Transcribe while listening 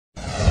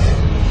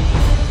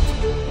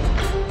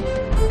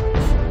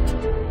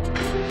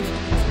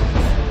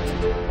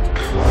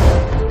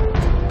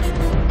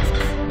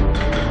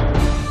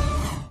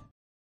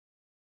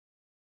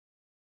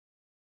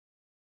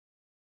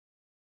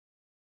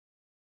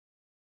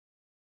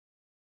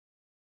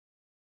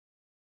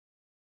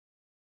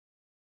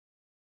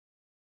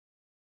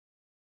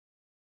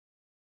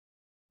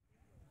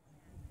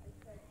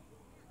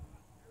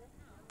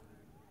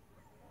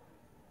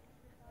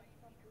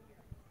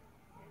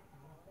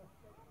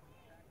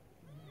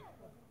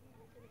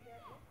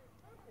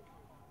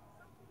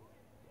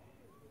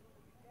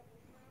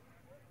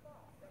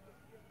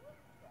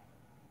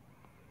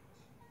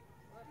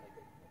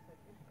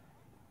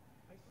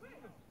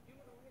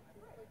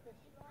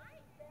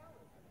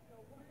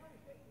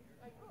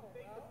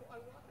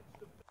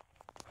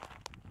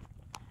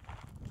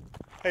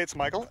Hey, it's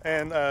Michael,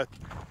 and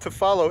to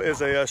follow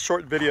is a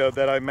short video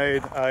that I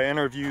made. I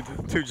interviewed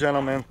two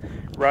gentlemen,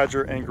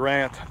 Roger and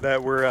Grant,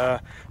 that were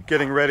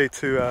getting ready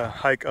to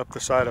hike up the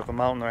side of a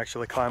mountain, or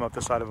actually climb up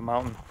the side of a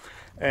mountain,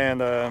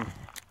 and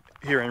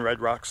here in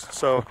Red Rocks.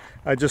 So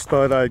I just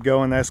thought I'd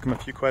go and ask them a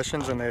few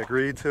questions, and they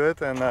agreed to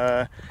it, and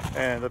I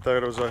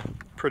thought it was a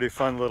pretty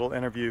fun little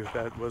interview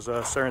that was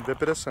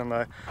serendipitous, and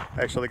I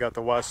actually got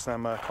to watch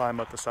them climb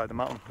up the side of the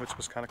mountain, which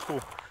was kind of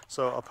cool.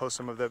 So I'll post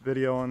some of that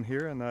video on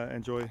here, and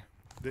enjoy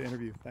the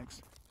interview.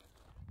 Thanks.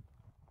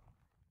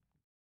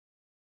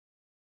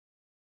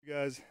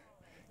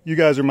 You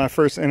guys are my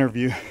first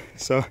interview.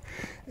 So,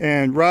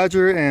 and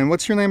Roger, and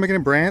what's your name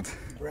again? Grant?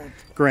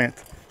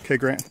 Grant. Okay,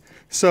 Grant.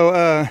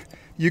 So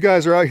you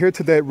guys are out here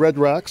today at Red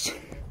Rocks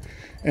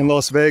in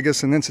Las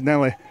Vegas, and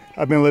incidentally,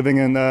 I've been living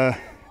in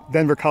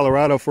Denver,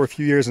 Colorado for a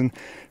few years, and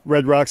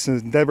Red Rocks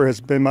and Denver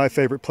has been my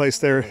favorite place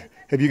there.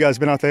 Have you guys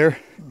been out there?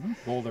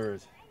 Boulder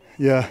is.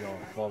 Yeah.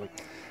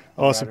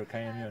 Awesome.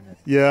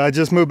 Yeah, I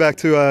just moved back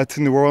to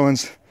New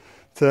Orleans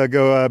to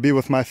go be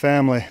with my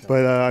family,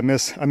 but I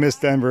miss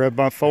Denver.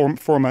 About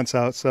four months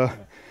out. So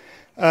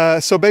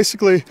so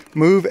basically,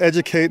 move,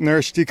 educate,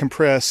 nourish,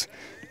 decompress.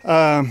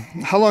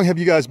 How long have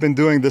you guys been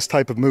doing this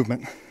type of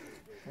movement?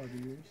 40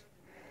 years.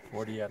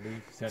 40 at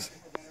least, since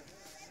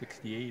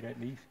 68 at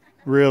least.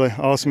 Really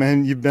awesome.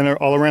 And you've been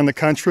all around the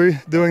country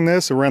doing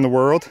this, around the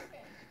world?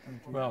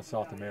 Well,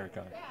 South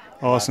America.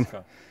 Awesome.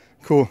 Alaska.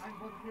 Cool.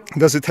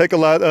 Does it take a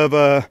lot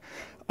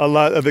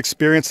of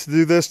experience to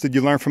do this? Did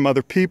you learn from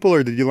other people,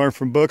 or did you learn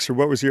from books, or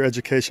what was your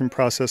education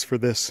process for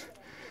this?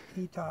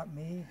 He taught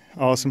me.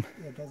 Awesome.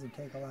 It doesn't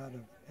take a lot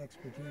of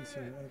expertise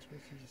or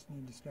experts. You just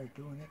need to start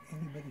doing it.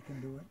 Anybody can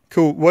do it.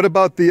 Cool. What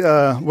about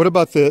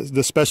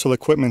the special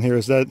equipment here?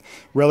 Is that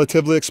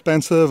relatively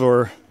expensive,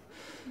 or?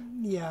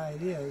 Yeah,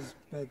 it is,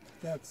 but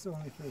that's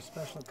only for a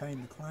special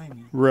kind of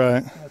climbing.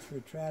 Right. That's for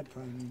trad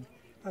climbing.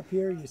 Up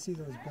here, you see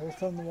those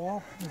bolts on the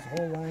wall? There's a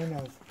whole line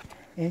of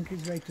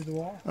anchors right to the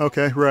wall.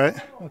 Okay, right.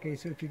 Okay,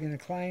 so if you're going to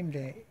climb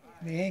the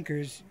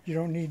anchors, you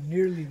don't need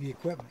nearly the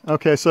equipment.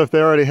 Okay, so if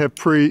they already have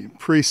pre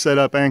set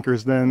up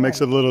anchors, then it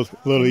makes it a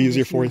little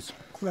easier for you.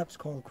 Clips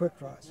called quick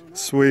draws.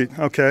 Sweet.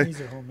 Okay.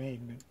 These are homemade.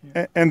 But,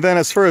 yeah. And then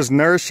as far as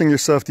nourishing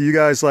yourself, do you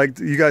guys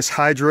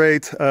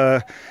hydrate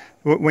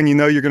when you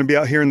know you're going to be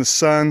out here in the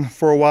sun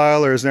for a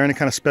while, or is there any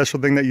kind of special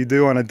thing that you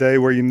do on a day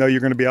where you know you're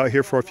going to be out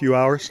here for a few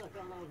hours?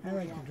 I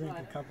like to drink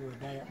a couple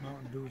of Diet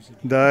Mountain Dews.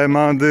 Diet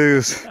Mountain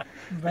Dews.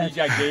 You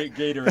got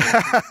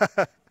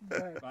Gatorade.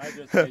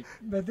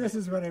 But this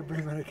is what I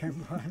bring when I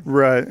come on.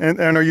 Right. And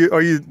are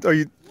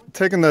you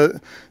taking the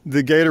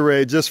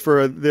Gatorade just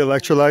for the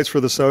electrolytes, for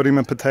the sodium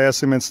and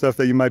potassium and stuff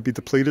that you might be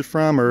depleted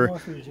from, or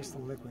mostly just the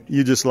liquid?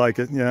 You just like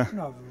it, yeah.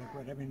 No, the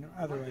liquid. I mean,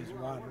 otherwise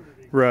water.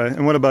 Right.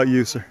 And what about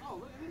you, sir?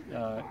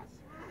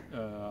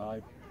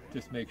 I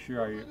just make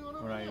sure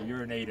when I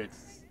urinate,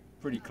 it's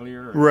pretty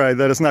clear. Right,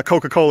 that it's not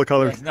Coca-Cola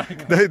colored.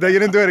 That you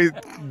didn't do any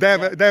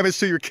damage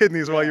to your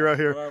kidneys while you're out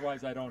here.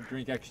 Otherwise, I don't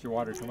drink extra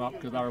water to come up,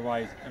 because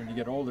otherwise, when you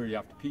get older, you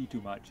have to pee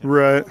too much.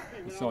 Right.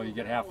 So you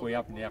get halfway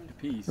up and you have to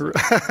pee. So you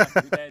don't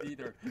do that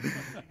either.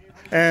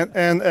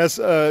 And as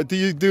do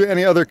you do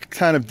any other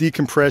kind of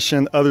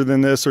decompression other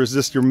than this, or is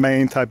this your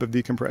main type of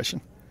decompression?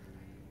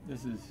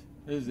 This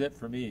is it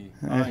for me.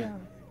 Yeah.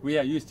 We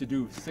used to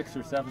do 6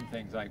 or 7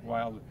 things, like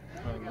wild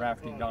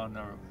rafting down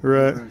the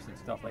rivers and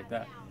stuff like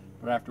that.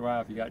 But after a while,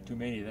 if you got too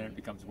many, then it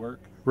becomes work.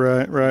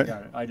 Right, right.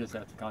 I just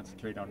have to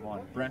concentrate on one.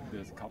 Brent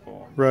does a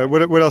couple. Right.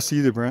 What else do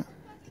you do, Brent?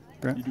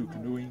 You do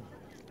canoeing?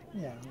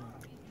 Yeah,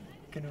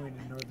 canoeing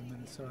in northern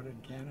Minnesota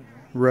and Canada.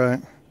 Right.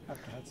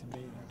 Up to Hudson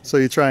Bay. So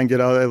you try and get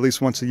out at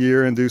least once a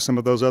year and do some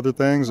of those other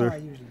things, or? I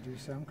usually do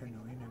some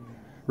canoeing.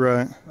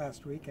 Right.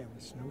 Last week I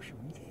was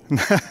snowshoeing.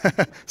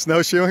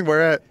 Snowshoeing?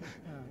 Where at?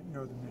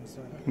 Northern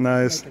Minnesota.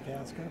 Nice. Lake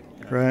Itasca.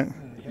 Right.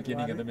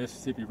 Beginning of the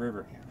Mississippi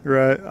River.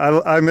 Right.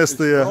 I miss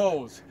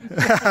the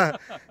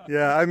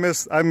yeah, I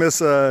miss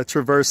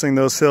traversing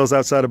those hills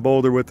outside of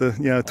Boulder with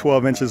the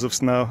 12 inches of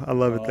snow. I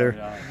love it there.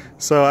 Yeah.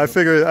 So I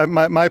figure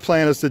my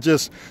plan is to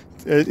just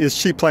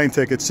it's cheap plane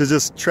tickets to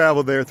just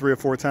travel there 3 or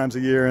 4 times a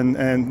year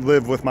and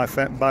live with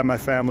by my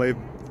family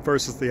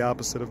versus the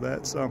opposite of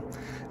that. So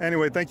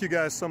anyway, thank you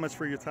guys so much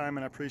for your time,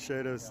 and I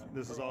appreciate it.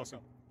 This is awesome.